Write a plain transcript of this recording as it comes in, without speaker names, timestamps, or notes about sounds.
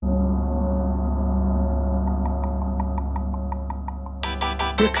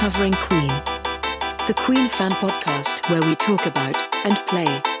Recovering Queen, the Queen fan podcast where we talk about and play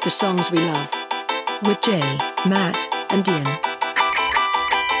the songs we love. With Jay, Matt, and Ian.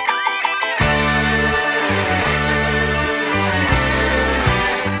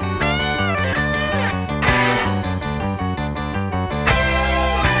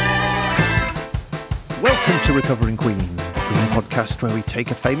 Welcome to Recovering Queen, the Queen podcast where we take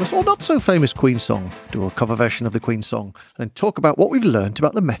a famous or not so famous Queen song, do a cover version of the Queen song, and talk about what we've learned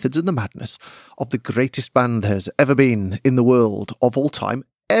about the methods and the madness of the greatest band there's ever been in the world of all time,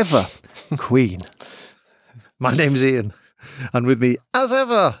 ever, Queen. My name's Ian, and with me, as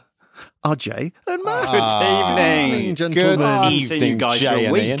ever, are Jay and Matt. Good evening, gentlemen. Good evening, you guys, Jay for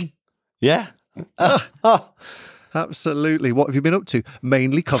a week. Ian. Yeah. Absolutely. What have you been up to?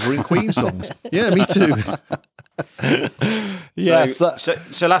 Mainly covering Queen songs. Yeah, me too. Yeah.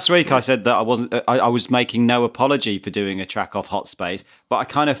 So last week I said that I was making no apology for doing a track off Hot Space, but I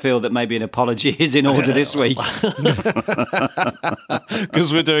kind of feel that maybe an apology is in order this week.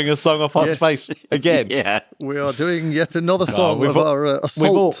 Because we're doing a song off Hot Yes. Space again. Yeah. We are doing yet another song we've of all- our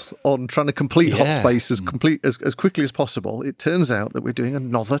assault on trying to complete Hot Yeah. Space as quickly as possible. It turns out that we're doing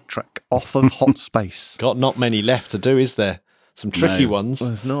another track off of Hot Space. Got not many left to do, is there? Some tricky No. ones.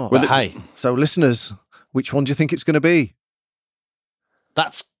 There's not. But hey, So, listeners, which one do you think it's going to be?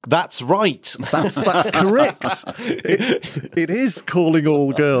 that's right. That's correct. It is Calling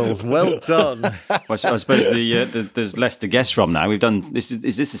All Girls. Well done. I suppose there's less to guess from now. We've done this.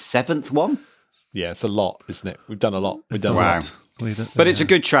 Is this the seventh one? Yeah, it's a lot, isn't it? We've done a lot. We've done Wow. a lot. But it's a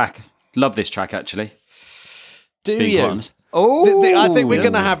good track. Love this track actually. Do Being you? quite honest. Oh, I think we're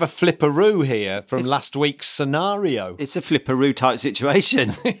going to have a flipperoo here from last week's scenario. It's a flipperoo type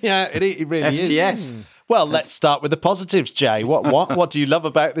situation. Yeah, it really is. FTS. Well, let's start with the positives, Jay. What do you love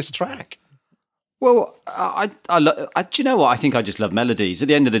about this track? Well, do you know what? I think I just love melodies. At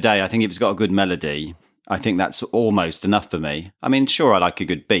the end of the day, I think if it's got a good melody, I think that's almost enough for me. I mean, sure, I like a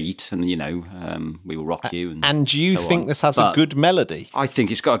good beat, and We Will Rock You. And do you so think on. this has a But good melody? I think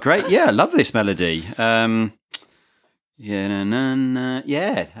it's got a great. Yeah, I love this melody. Yeah, na, na, na.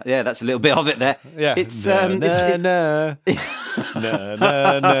 Yeah, that's a little bit of it there. Yeah, it's na, it's- na, na,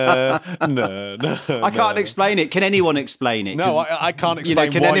 na, na, na, na, I can't explain it. Can anyone explain it? No, 'Cause, I can't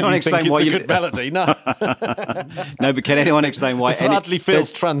explain can why anyone you explain think why it's a you- good melody. No, no, but can anyone explain why? it hardly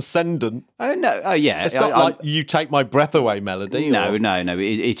feels transcendent. Oh no! Oh yeah! It's not like "You Take My Breath Away" melody. No, or- no.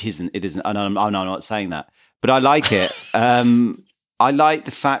 It isn't. It isn't. And I'm not saying that, but I like it. I like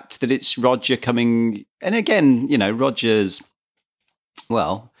the fact that it's Roger coming, and again, Roger's.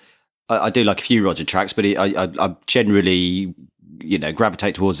 Well, I do like a few Roger tracks, but I generally,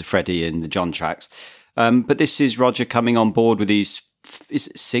 gravitate towards the Freddie and the John tracks. But this is Roger coming on board with these.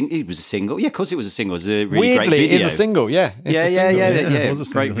 It was a single. Yeah, of course it was a single. It was a really Weirdly, great video. it is a single. Yeah, it's a single. Yeah. it was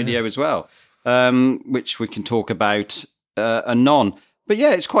a Great single, video as well, which we can talk about anon. But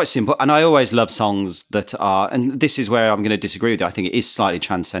yeah, it's quite simple. And I always love songs that are, and this is where I'm going to disagree with you. I think it is slightly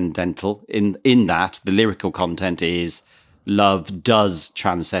transcendental in that the lyrical content is love does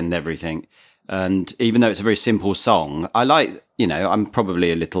transcend everything. And even though it's a very simple song, I like, I'm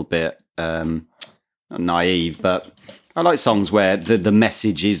probably a little bit naive, but I like songs where the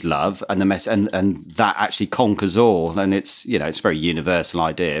message is love and and that actually conquers all. And it's, it's a very universal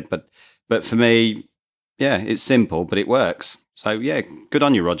idea. But for me, yeah, it's simple, but it works. So yeah, good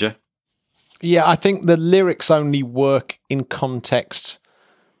on you, Roger. Yeah, I think the lyrics only work in context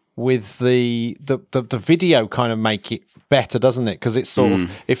with the video kind of make it better, doesn't it? Because it's sort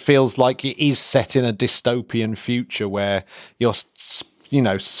of, it feels like it is set in a dystopian future where you're,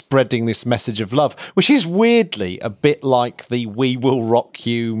 spreading this message of love, which is weirdly a bit like the We Will Rock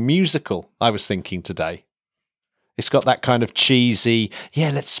You musical I was thinking today. It's got that kind of cheesy,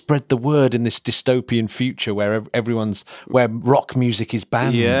 let's spread the word in this dystopian future where where rock music is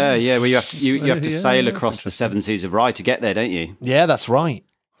banned. Yeah, where you have to Yeah, sail that's across the seven seas of Rye to get there, don't you? Yeah, that's right.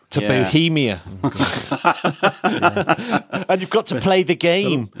 To Yeah. Bohemia. And you've got to play the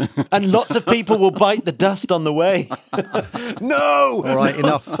game. And lots of people will bite the dust on the way. No! All right,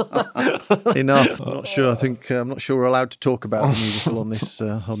 enough. Enough. I'm not sure. I'm not sure we're allowed to talk about the musical on this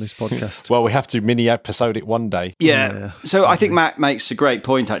podcast. Well, we have to mini episode it one day. Yeah. So I think Matt makes a great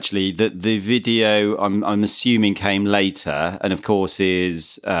point, actually, that the video, I'm assuming, came later, and of course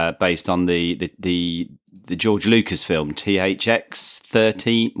is based on the George Lucas film THX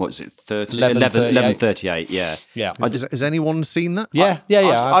 13. What is it? 1138. Yeah. Yeah. Has anyone seen that? Yeah.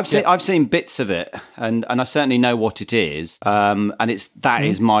 I've seen bits of it, and I certainly know what it is. And that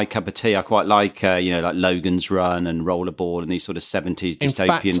is my cup of tea. I quite like like Logan's Run and Rollerball and these sort of 70s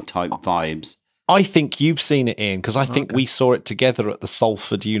dystopian type vibes. I think you've seen it, Ian, because I think we saw it together at the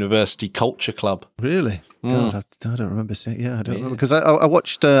Salford University Culture Club. Really? God, I don't remember seeing it. Yeah, I don't remember. Because I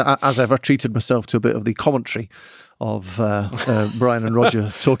watched, as ever, treated myself to a bit of the commentary of Brian and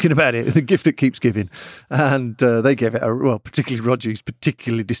Roger talking about it, The Gift That Keeps Giving. And they gave it, particularly Roger, who's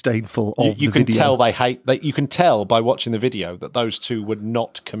particularly disdainful of you the can video. tell they hate, you can tell by watching the video that those two were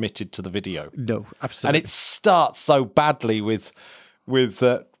not committed to the video. No, absolutely. And it starts so badly with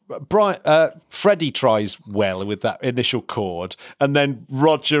Freddie tries well with that initial chord, and then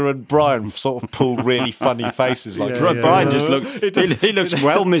Roger and Brian sort of pull really funny faces. Like Brian just looks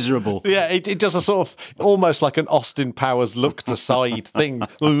well miserable. Yeah, it does a sort of almost like an Austin Powers look to side thing.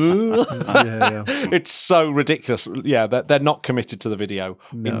 It's so ridiculous. Yeah, they're not committed to the video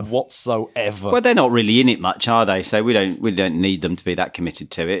in whatsoever. Well, they're not really in it much, are they? So we don't need them to be that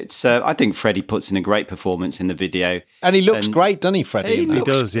committed to it. So I think Freddie puts in a great performance in the video, and he looks great, doesn't he, Freddie? He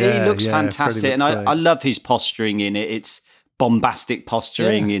does. He looks fantastic, and I love his posturing in it. It's bombastic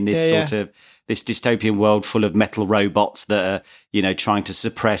posturing in this sort of this dystopian world full of metal robots that are, trying to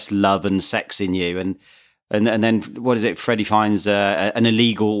suppress love and sex in you. And then what is it? Freddie finds an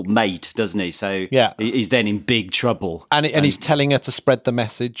illegal mate, doesn't he? So he's then in big trouble. And he's telling her to spread the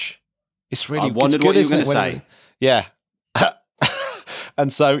message. It's really. I wondered what you were going to say. Yeah.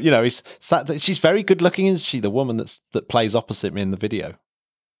 And so she's very good looking, isn't she? The woman that plays opposite me in the video.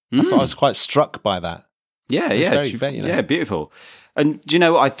 I was quite struck by that. Yeah, beautiful. And do you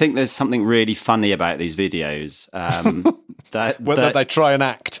know what? I think there's something really funny about these videos. Whether they try and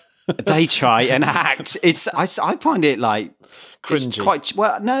act. They try and act. I find it like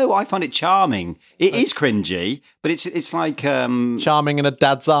cringy. I find it charming. It is cringy, but it's like charming in a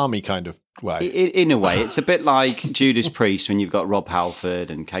Dad's Army kind of way. In a way, it's a bit like Judas Priest when you've got Rob Halford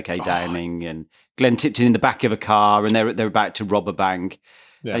and KK Downing and Glenn Tipton in the back of a car and they're about to rob a bank.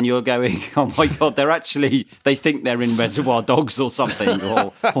 Yeah. And you're going, oh my God, they think they're in Reservoir Dogs or something,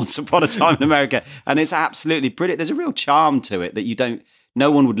 or Once Upon a Time in America. And it's absolutely brilliant. There's a real charm to it that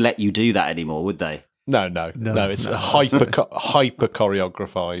no one would let you do that anymore, would they? No. It's hyper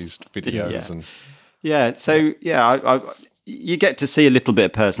choreographed videos. You get to see a little bit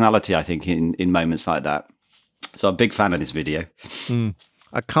of personality, I think, in moments like that. So I'm a big fan of this video.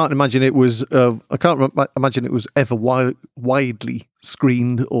 I can't imagine it was. Imagine it was ever widely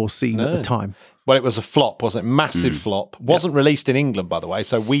screened or seen at the time. Well, it was a flop, wasn't it? Massive flop. Wasn't released in England, by the way,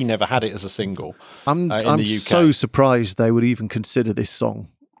 so we never had it as a single. I'm the UK. so surprised they would even consider this song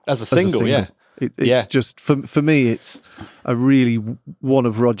as a single. Yeah, it's just for me. It's a really one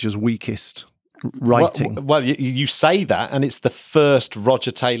of Roger's weakest writing. Well, you say that, and it's the first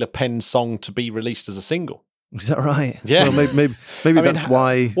Roger Taylor penned song to be released as a single. Is that right? Yeah. Well, maybe that's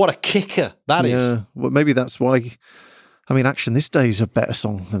why. What a kicker that is. Yeah. Well, maybe that's why. I mean, Action This Day is a better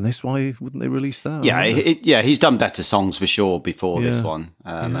song than this. Why wouldn't they release that? Yeah, he's done better songs for sure before this one,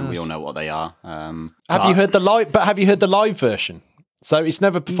 and we all know what they are. Have you heard the live? But have you heard the live version? So it's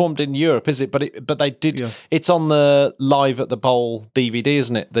never performed in Europe, is it? But they did. Yeah. It's on the Live at the Bowl DVD,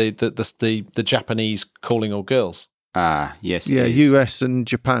 isn't it? The Japanese Calling All Girls. Yes. Yeah, US and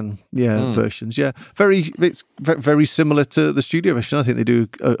Japan, versions. Yeah, it's very similar to the studio version. I think they do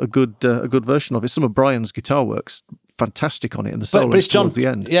a good version of it. Some of Brian's guitar work's fantastic on it, and the solo towards the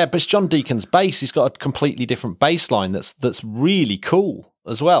end. Yeah, but it's John Deacon's bass. He's got a completely different bass line that's really cool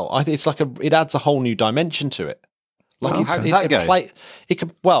as well. I think it's it adds a whole new dimension to it. How does that go?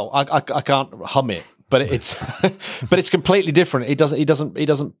 I can't hum it. But it's completely different.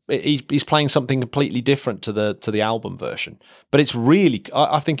 He's playing something completely different to the album version. But it's really,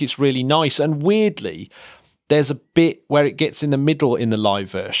 I think it's really nice. And weirdly, there's a bit where it gets in the middle in the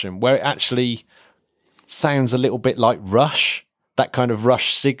live version where it actually sounds a little bit like Rush, that kind of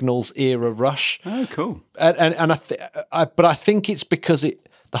Rush Signals era Rush. Oh, cool. But I think it's because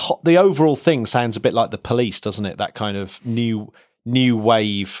the overall thing sounds a bit like the Police, doesn't it? That kind of new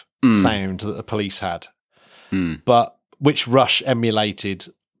wave sound that the Police had, but which Rush emulated.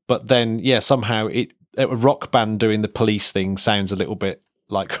 But then, somehow a rock band doing the Police thing sounds a little bit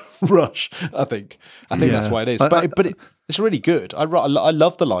like Rush. I think that's why it is. But it's really good. I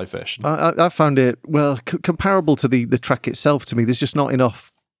love the live version. I found it comparable to the track itself. To me, there's just not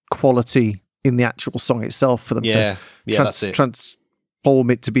enough quality in the actual song itself for them to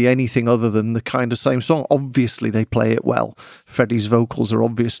transform it to be anything other than the kind of same song. Obviously, they play it well. Freddie's vocals are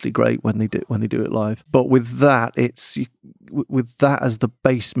obviously great when they do it live. But with that, with that as the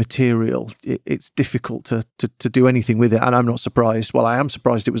base material, it's difficult to do anything with it. And I'm not surprised. Well, I am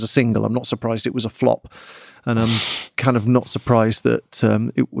surprised it was a single. I'm not surprised it was a flop. And I'm kind of not surprised that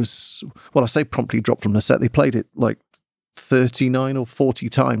it was, I say promptly dropped from the set. They played it like 39 or 40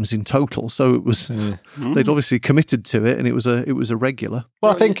 times in total. So it was they'd obviously committed to it, and it was a regular.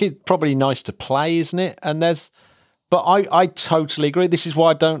 Well, I think it's probably nice to play, isn't it? And but I totally agree. This is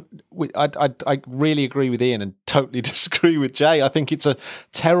why I really agree with Ian and totally disagree with Jay. I think it's a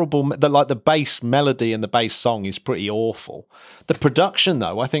terrible, the bass melody and the bass song is pretty awful. The production,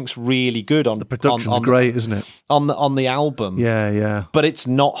 though, I think is really good. The production's great, isn't it? On the album. Yeah. But it's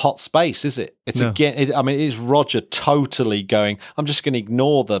not Hot Space, is it? It's it is Roger totally going, I'm going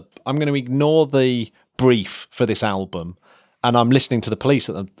to ignore the brief for this album. And I'm listening to the Police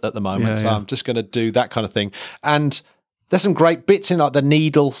at the moment, so I'm just going to do that kind of thing. And there's some great bits in, like the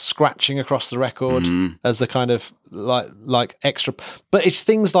needle scratching across the record as the kind of like extra. But it's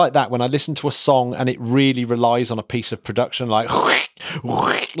things like that when I listen to a song and it really relies on a piece of production, like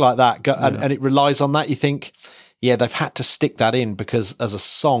that, and it relies on that. You think, yeah, they've had to stick that in because as a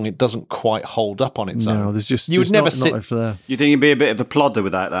song, it doesn't quite hold up on its own. No, there's just you would never sit. Not there. You think it'd be a bit of a plodder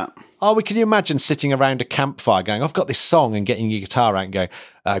without that? Oh, can you imagine sitting around a campfire going, I've got this song, and getting your guitar out and going,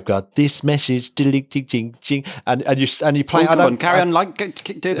 I've got this message, and you play. Go on, carry on, do a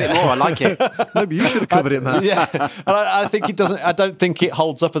bit more. I like it. Maybe you should have covered it, man. Yeah, and I think it doesn't. I don't think it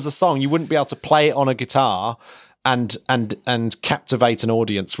holds up as a song. You wouldn't be able to play it on a guitar and captivate an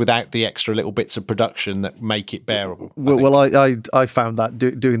audience without the extra little bits of production that make it bearable. Well, I found that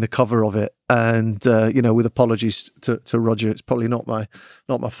doing the cover of it, and with apologies to Roger, it's probably not my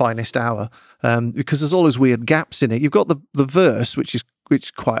finest hour, because there's always weird gaps in it. You've got the verse, which is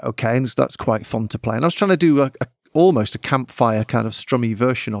quite okay, and that's quite fun to play. And I was trying to do almost a campfire kind of strummy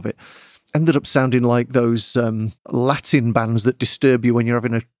version of it. Ended up sounding like those Latin bands that disturb you when you're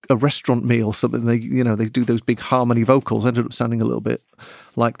having a restaurant meal. Something they do those big harmony vocals. Ended up sounding a little bit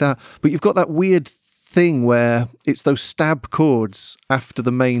like that. But you've got that weird thing where it's those stab chords after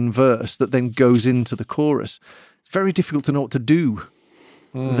the main verse that then goes into the chorus. It's very difficult to know what to do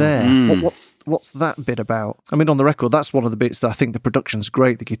there. What's that bit about? I mean, on the record, that's one of the bits that I think the production's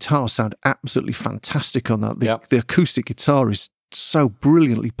great. The guitars sound absolutely fantastic on that. The acoustic guitar is so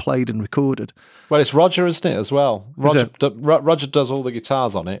brilliantly played and recorded. Well, it's Roger, isn't it, as well? Roger does all the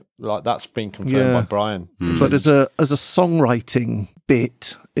guitars on it. Like, that's been confirmed by Brian. But as a songwriting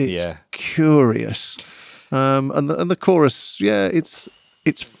bit, it's curious. And the chorus, it's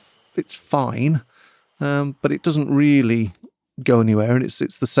fine, but it doesn't really go anywhere. And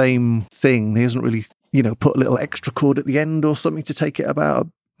it's the same thing. He hasn't really put a little extra chord at the end or something to take it out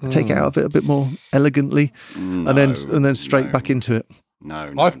of it a bit more elegantly, and then straight back into it.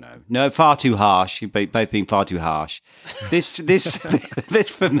 No, far too harsh. You've both been far too harsh. This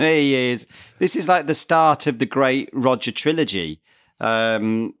for me is like the start of the great Roger trilogy.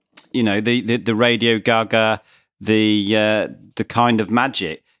 The Radio Gaga, the Kind of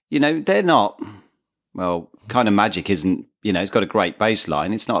Magic. They're not. Well, Kind of Magic isn't. It's got a great bass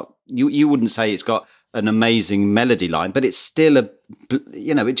line. It's not. You wouldn't say it's got an amazing melody line, but it's still it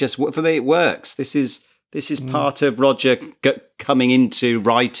just, for me, it works. This is part of Roger coming into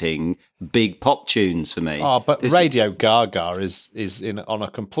writing big pop tunes for me. Oh, but Radio Gaga is on a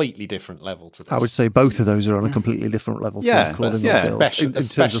completely different level to this. I would say both of those are on a completely different level. Especially in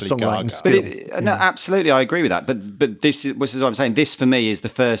terms of songwriting skill. No, absolutely, I agree with that. But this is what I'm saying. This for me is the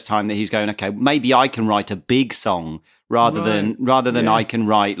first time that he's going, okay, maybe I can write a big song rather than I can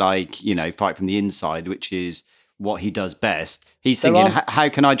write Fight from the Inside, which is what he does best. He's thinking, how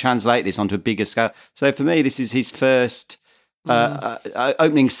can I translate this onto a bigger scale? So for me, this is his first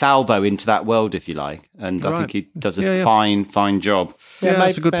opening salvo into that world, if you like. And I think he does a fine job. Yeah,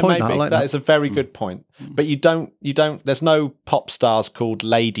 that's a good point. I like that is a very good point. But you don't, there's no pop stars called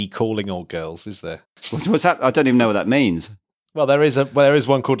Lady Calling All Girls, is there? What's that? I don't even know what that means. Well, there is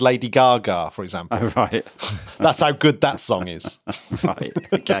one called Lady Gaga, for example. Oh, right. That's how good that song is. Right,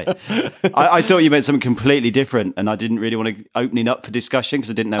 okay. I thought you meant something completely different, and I didn't really want to open it up for discussion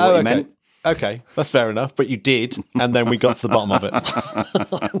because I didn't know what you meant. Okay, that's fair enough, but you did, and then we got to the bottom of it.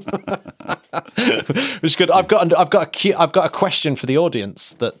 Which is good. I've got a question for the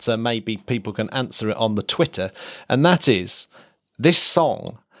audience that maybe people can answer it on the Twitter, and that is, this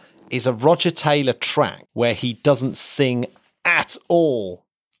song is a Roger Taylor track where he doesn't sing at all.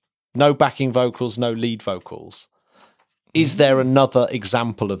 No backing vocals, no lead vocals. Is there another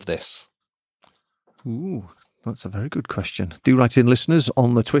example of this? Ooh, that's a very good question. Do write in, listeners,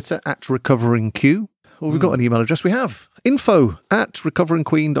 on the Twitter @RecoveringQ. Or we've got an email address. We have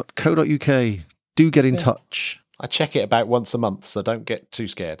info@recoveringqueen.co.uk. Do get in touch. I check it about once a month, so don't get too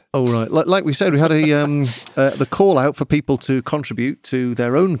scared. Oh, right. Like we said, we had the call out for people to contribute to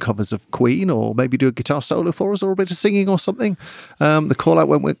their own covers of Queen, or maybe do a guitar solo for us, or a bit of singing or something. The call out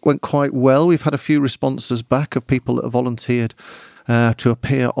went quite well. We've had a few responses back of people that have volunteered to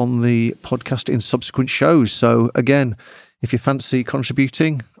appear on the podcast in subsequent shows. So again, if you fancy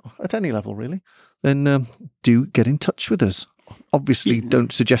contributing at any level, really, then do get in touch with us. Obviously,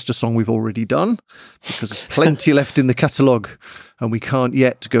 don't suggest a song we've already done, because there's plenty left in the catalogue, and we can't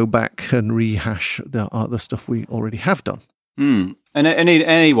yet go back and rehash the stuff we already have done. And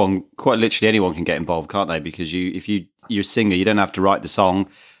anyone, quite literally anyone, can get involved, can't they? Because if you're a singer, you don't have to write the song.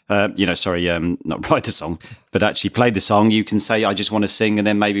 Not write the song, but actually play the song. You can say, "I just want to sing," and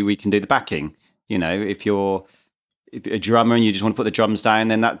then maybe we can do the backing. You know, if you're a drummer and you just want to put the drums down,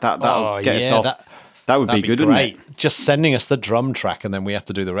 then that'll get us off. That would be good, wouldn't it? Just sending us the drum track and then we have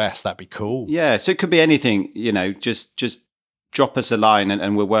to do the rest. That'd be cool. Yeah, so it could be anything, you know, just drop us a line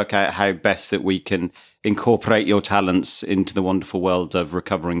and we'll work out how best that we can incorporate your talents into the wonderful world of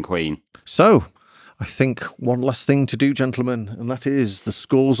Recovering Queen. So, I think one last thing to do, gentlemen, and that is the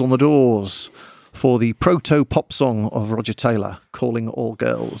scores on the doors for the proto-pop song of Roger Taylor, Calling All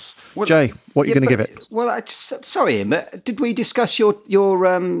Girls. Well, Jay, what are you going to give it? Well, sorry, Ian, but did we discuss your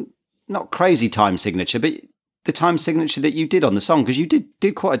not crazy time signature, but the time signature that you did on the song? Because you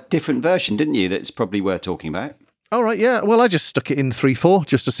did quite a different version, didn't you? That's probably worth talking about. All right, yeah. Well, I just stuck it in 3/4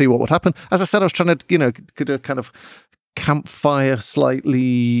 just to see what would happen. As I said, I was trying to, do a kind of campfire,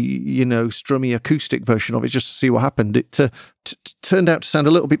 slightly, strummy acoustic version of it just to see what happened. It turned out to sound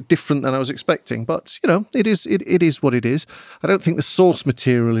a little bit different than I was expecting, but it is what it is. I don't think the source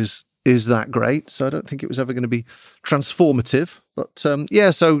material is that great, so I don't think it was ever going to be transformative. But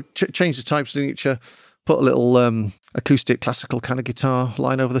so change the type signature, put a little acoustic classical kind of guitar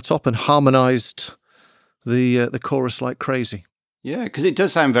line over the top, and harmonised the chorus like crazy. Yeah, because it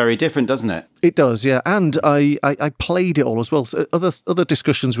does sound very different, doesn't it? It does, yeah. And I played it all as well. So other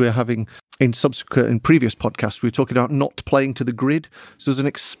discussions we were having in previous podcasts, we were talking about not playing to the grid. So as an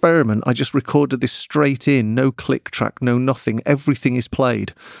experiment, I just recorded this straight in, no click track, no nothing. Everything is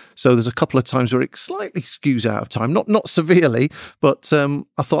played. So there's a couple of times where it slightly skews out of time, not severely, but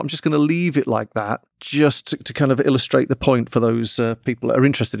I thought I'm just going to leave it like that, just to kind of illustrate the point for those people that are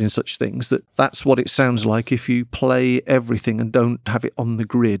interested in such things, that's what it sounds like if you play everything and don't have it on the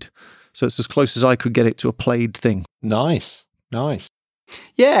grid. So it's as close as I could get it to a played thing. Nice.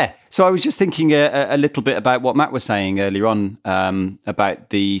 Yeah. So I was just thinking a little bit about what Matt was saying earlier on about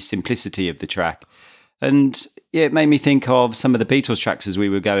the simplicity of the track. And yeah, it made me think of some of the Beatles tracks as we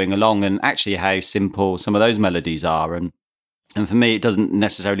were going along, and actually how simple some of those melodies are. And for me, it doesn't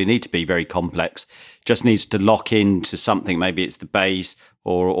necessarily need to be very complex. It just needs to lock into something. Maybe it's the bass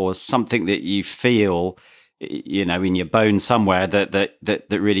or something that you feel, in your bones somewhere that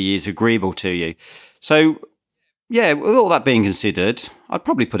really is agreeable to you. So, yeah, with all that being considered, I'd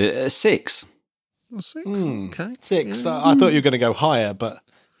probably put it at a 6. 6, okay. 6. Yeah. I thought you were going to go higher, but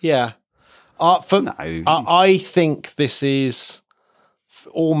yeah. I think this is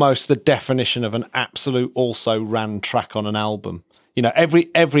almost the definition of an absolute also-ran track on an album.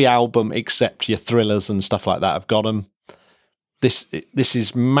 Every album except your Thrillers and stuff like that have got them. This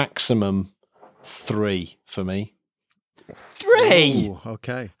is maximum 3 for me. 3? Ooh,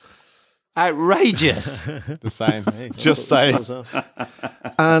 okay. Outrageous. The same. Just saying.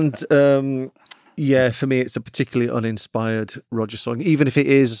 And for me, it's a particularly uninspired Roger song. Even if it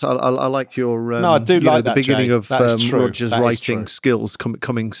is, I like your I do like the that, beginning Jay. of Roger's starting skills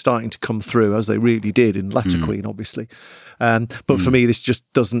starting to come through, as they really did in Latter Queen, obviously. But for me, this just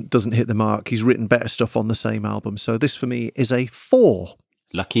doesn't hit the mark. He's written better stuff on the same album, so this for me is a 4.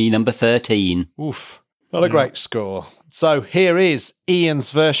 Lucky number 13. Oof. Not a great score. So here is Ian's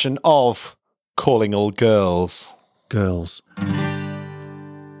version of Calling All Girls. Girls.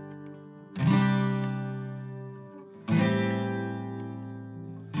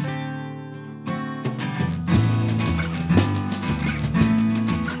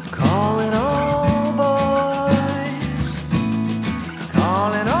 Calling all boys,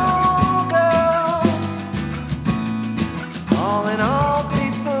 calling all girls, calling all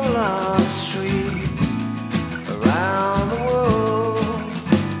people on the streets around the world.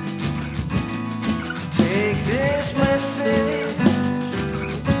 Take this message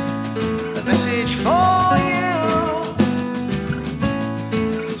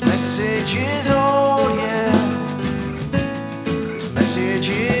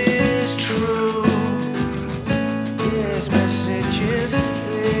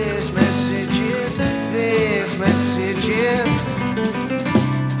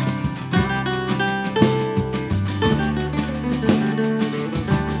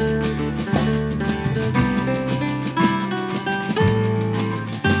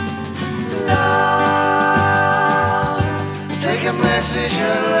message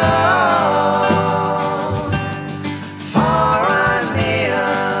of love, far and near.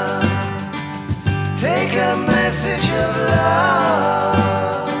 Take a message of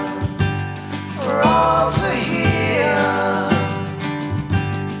love for all to hear,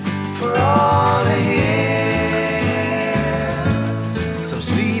 for all to hear. Some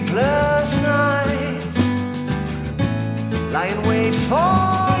sleepless nights lie in wait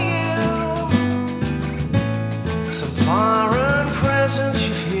for you. Some foreign presence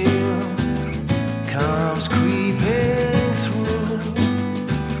you feel comes creeping through.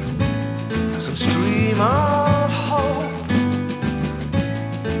 Some stream of hope,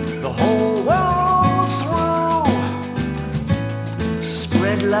 the whole world through.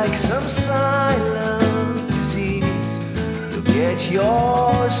 Spread like some silent disease, you'll get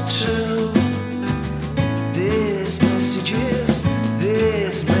yours too. This message is,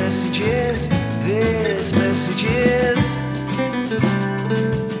 this message is, this message is.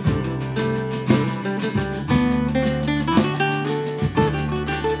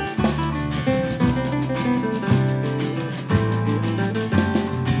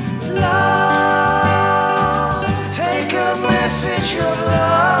 Love, take a message of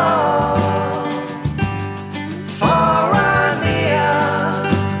love, far and near.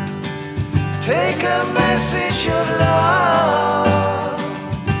 Take a message of love.